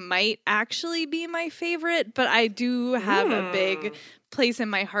Sensibility might actually be my favorite, but I do have a big place in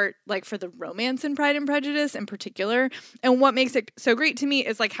my heart, like, for the romance in Pride and Prejudice in particular. And what makes it so great to me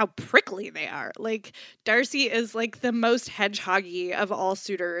is, like, how prickly they are. Like, Darcy is, like, the most hedgehoggy of all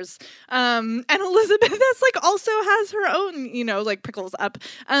suitors. And Elizabeth is, like, also has her own, like, prickles up.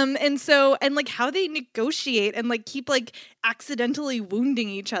 And like, how they negotiate and, like, keep, like, accidentally wounding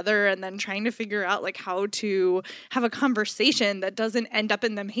each other and then trying to figure out, like, how to have a conversation that doesn't end up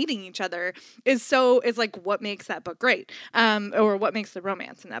in them hating each other is like what makes that book great. Or what makes the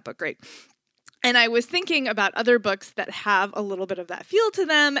romance in that book great. And I was thinking about other books that have a little bit of that feel to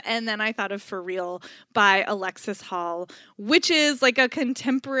them, and then I thought of For Real by Alexis Hall, which is like a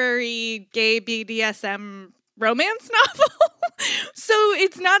contemporary gay BDSM romance novel. So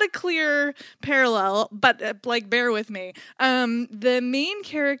it's not a clear parallel, but like, bear with me. The main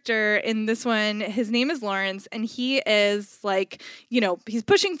character in this one, his name is Lawrence, and he is like, he's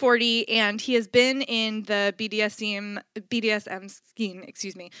pushing 40, and he has been in the BDSM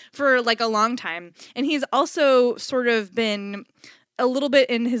scheme, for like a long time. And he's also sort of been a little bit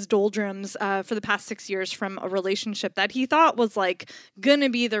in his doldrums for the past 6 years from a relationship that he thought was like gonna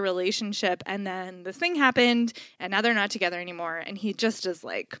be the relationship, and then this thing happened, and now they're not together anymore, and he just is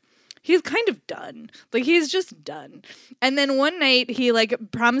like, he's kind of done. Like, he's just done. And then one night he like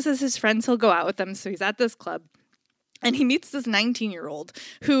promises his friends he'll go out with them, so he's at this club. And he meets this 19-year-old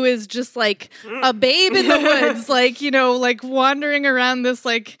who is just like a babe in the woods, like, like wandering around this,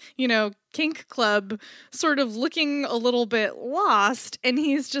 like, kink club, sort of looking a little bit lost. And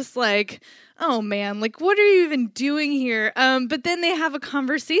he's just like, oh man, like, what are you even doing here? But then they have a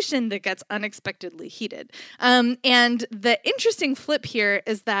conversation that gets unexpectedly heated. And the interesting flip here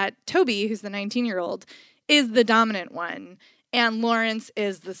is that Toby, who's the 19-year-old, is the dominant one, and Lawrence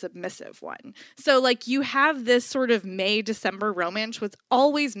is the submissive one. So, like, you have this sort of May-December romance, which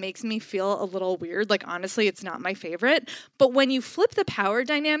always makes me feel a little weird. Like, honestly, it's not my favorite. But when you flip the power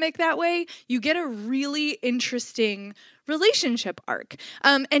dynamic that way, you get a really interesting relationship arc.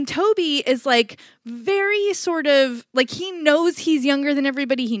 And Toby is like very sort of like, he knows he's younger than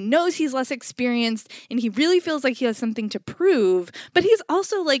everybody. He knows he's less experienced, and he really feels like he has something to prove. But he's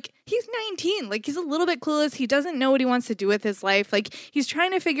also like, he's 19. Like, he's a little bit clueless. He doesn't know what he wants to do with his life. Like, he's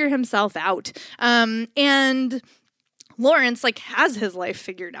trying to figure himself out. And Lawrence, like, has his life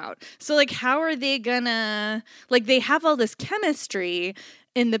figured out. So, like, how are they gonna, like, they have all this chemistry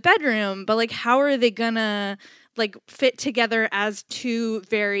in the bedroom, but, like, how are they gonna, like, fit together as two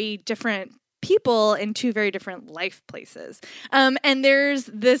very different people in two very different life places. And there's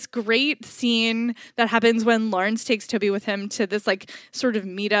this great scene that happens when Lawrence takes Toby with him to this like sort of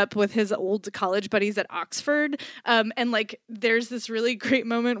meetup with his old college buddies at Oxford. And like there's this really great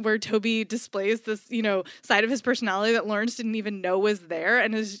moment where Toby displays this, side of his personality that Lawrence didn't even know was there.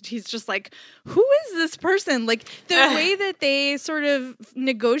 And he's just like, who is this person? Like the way that they sort of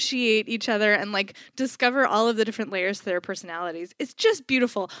negotiate each other and like discover all of the different layers to their personalities. It's just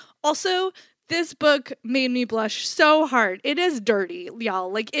beautiful. Also, this book made me blush so hard. It is dirty,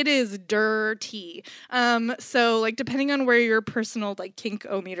 y'all. Like, it is dirty. So, like, depending on where your personal, like,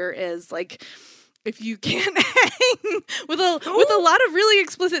 kink-o-meter is, like, if you can't hang with a lot of really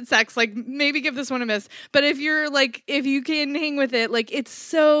explicit sex, like, maybe give this one a miss. But if you can hang with it, like,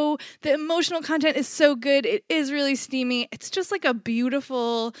 the emotional content is so good. It is really steamy. It's just, like, a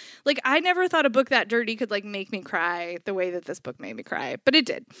beautiful, like, I never thought a book that dirty could, like, make me cry the way that this book made me cry. But it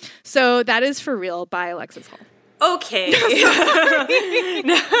did. So that is For Real by Alexis Hall. Okay.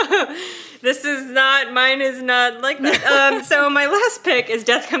 No, mine is not like that. So my last pick is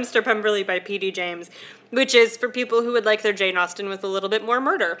Death Comes to Pemberley by P.D. James, which is for people who would like their Jane Austen with a little bit more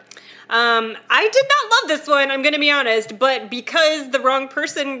murder. I did not love this one, I'm going to be honest, but because the wrong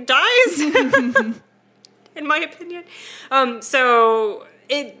person dies, in my opinion.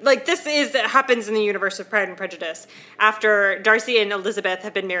 It happens in the universe of Pride and Prejudice. After Darcy and Elizabeth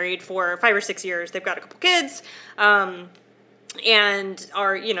have been married for 5 or 6 years, they've got a couple kids, and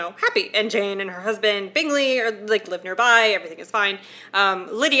are, happy. And Jane and her husband, Bingley, live nearby. Everything is fine.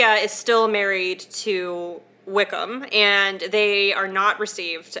 Lydia is still married to Wickham, and they are not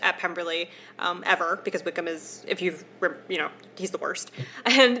received at Pemberley ever, because Wickham is, he's the worst.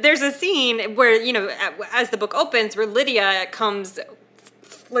 And there's a scene where, as the book opens, where Lydia comes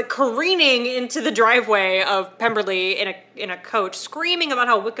like careening into the driveway of Pemberley in a coach, screaming about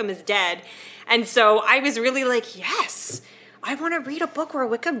how Wickham is dead. And so I was really like, yes, I want to read a book where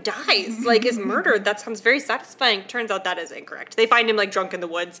Wickham dies, like is murdered. That sounds very satisfying. Turns out that is incorrect. They find him like drunk in the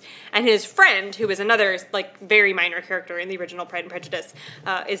woods, and his friend, who is another like very minor character in the original Pride and Prejudice,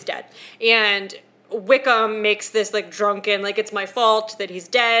 is dead. And Wickham makes this like drunken, like it's my fault that he's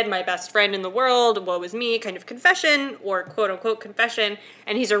dead, my best friend in the world, woe is me kind of confession, or quote unquote confession,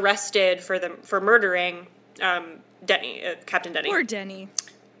 and he's arrested for murdering Denny, Captain Denny. Poor Denny.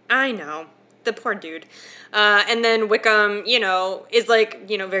 I know. The poor dude. And then Wickham, is like,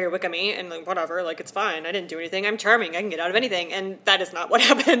 very Wickham-y and like, whatever, like, it's fine. I didn't do anything. I'm charming. I can get out of anything. And that is not what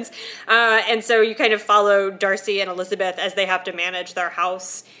happens. And so you kind of follow Darcy and Elizabeth as they have to manage their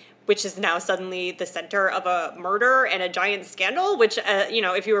house, which is now suddenly the center of a murder and a giant scandal, which,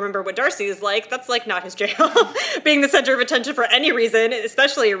 if you remember what Darcy is like, that's like not his jam. Being the center of attention for any reason,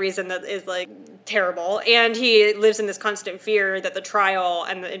 especially a reason that is like terrible. And he lives in this constant fear that the trial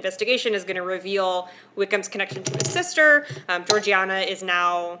and the investigation is going to reveal Wickham's connection to his sister. Georgiana is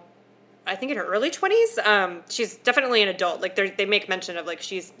now, I think, in her early 20s. She's definitely an adult. Like, they make mention of, like,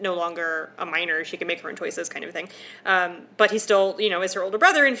 she's no longer a minor. She can make her own choices kind of thing. But he still, is her older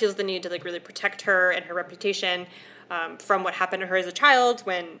brother and feels the need to, like, really protect her and her reputation from what happened to her as a child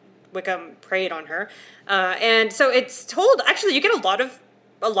when Wickham preyed on her. And so it's told, actually, you get a lot of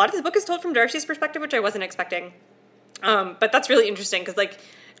the book is told from Darcy's perspective, which I wasn't expecting. But that's really interesting because, like,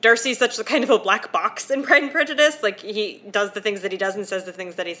 Darcy's such a kind of a black box in Pride and Prejudice. Like, he does the things that he does and says the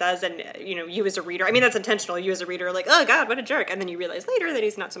things that he says. And, you as a reader, I mean, that's intentional. You as a reader are like, oh, God, what a jerk. And then you realize later that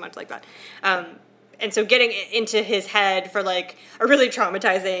he's not so much like that. And so getting into his head for, like, a really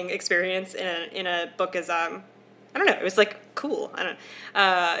traumatizing experience in a book is, I don't know, it was, like, cool. I don't know.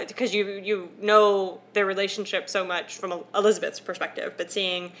 Because you know their relationship so much from Elizabeth's perspective, but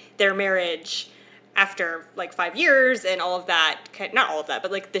seeing their marriage after like 5 years and all of that, not all of that,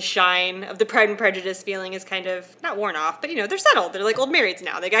 but like the shine of the Pride and Prejudice feeling is kind of not worn off, but they're settled. They're like old marrieds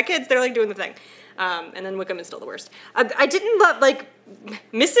now. They got kids. They're like doing the thing. And then Wickham is still the worst. I didn't love, like,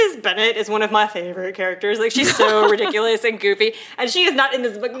 Mrs. Bennet is one of my favorite characters. Like, she's so ridiculous and goofy, and she is not in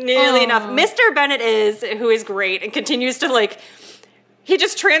this book nearly enough. Mr. Bennet is, who is great and continues to, like, he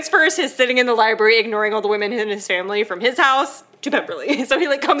just transfers his sitting in the library, ignoring all the women in his family, from his house to Pemberley. So he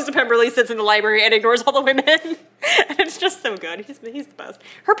like comes to Pemberley, sits in the library, and ignores all the women. And it's just so good. He's the best.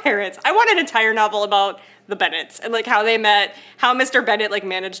 Her parents. I want an entire novel about the Bennets and like how they met, how Mr. Bennet like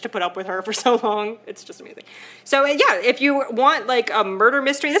managed to put up with her for so long. It's just amazing. So yeah, if you want like a murder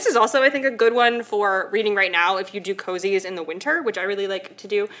mystery, this is also I think a good one for reading right now if you do cozies in the winter, which I really like to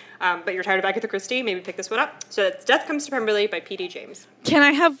do. But you're tired of Agatha Christie, maybe pick this one up. So it's Death Comes to Pemberley by P.D. James. Can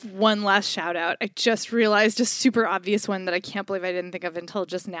I have one last shout out? I just realized a super obvious one that I can't believe I didn't think of until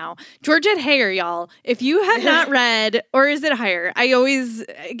just now. Georgette Heyer, y'all. If you have not read, or is it Heyer?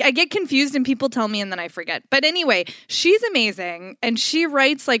 I get confused and people tell me and then I forget. But anyway, she's amazing and she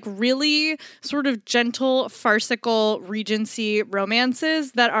writes like really sort of gentle, farcical Regency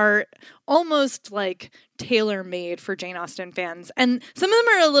romances that are almost like tailor-made for Jane Austen fans. And some of them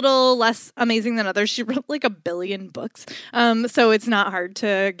are a little less amazing than others. She wrote like 1 billion books. So it's not hard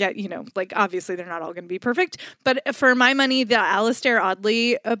to get, like obviously they're not all going to be perfect. But for my money, the Alistair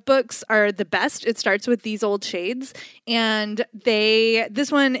Audley books are the best. It starts with These Old Shades. And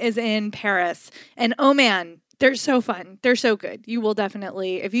this one is in Paris. And oh man, they're so fun. They're so good. You will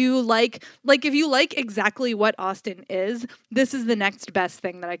definitely, if you like exactly what Austen is, this is the next best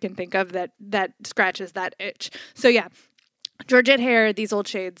thing that I can think of that scratches that itch. So yeah, Georgette Heyer, These Old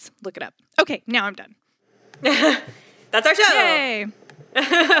Shades, look it up. Okay, now I'm done. That's our show. Yay.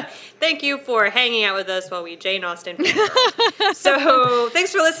 Thank you for hanging out with us while we Jane Austen. So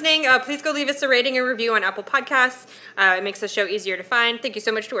thanks for listening. Please go leave us a rating and review on Apple Podcasts. It makes the show easier to find. Thank you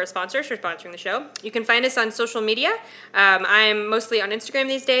so much to our sponsors for sponsoring the show. You can find us on social media. I'm mostly on Instagram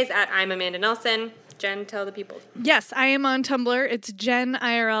these days at I'm Amanda Nelson. Jen, tell the people. Yes, I am on Tumblr. It's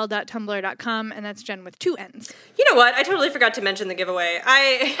jenirl.tumblr.com, and that's Jen with 2 N's. You know what? I totally forgot to mention the giveaway.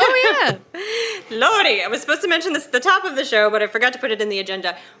 Oh, yeah. Lordy, I was supposed to mention this at the top of the show, but I forgot to put it in the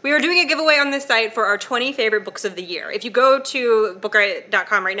agenda. We are doing a giveaway on this site for our 20 favorite books of the year. If you go to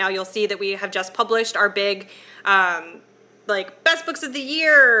bookright.com right now, you'll see that we have just published our big, best books of the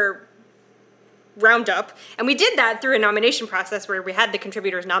year roundup. And we did that through a nomination process where we had the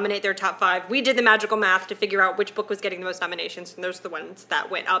contributors nominate their top 5. We did the magical math to figure out which book was getting the most nominations, and those are the ones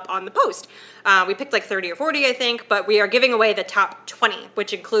that went up on the post. We picked like 30 or 40, I think, but we are giving away the top 20,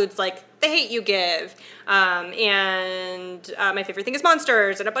 which includes like The Hate U Give, and My Favorite Thing is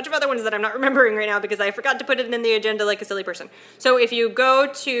Monsters, and a bunch of other ones that I'm not remembering right now because I forgot to put it in the agenda like a silly person. So if you go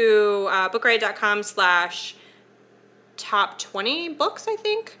to bookriot.com/top 20 books, I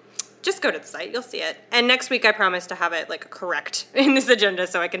think, just go to the site. You'll see it. And next week, I promise to have it like correct in this agenda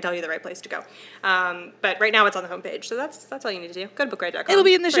so I can tell you the right place to go. But right now, it's on the homepage. So that's all you need to do. Go to bookriot.com. It'll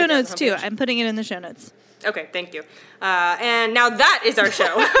be in the show notes, too. I'm putting it in the show notes. Okay, thank you. And now that is our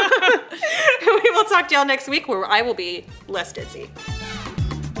show. We will talk to y'all next week where I will be less ditzy.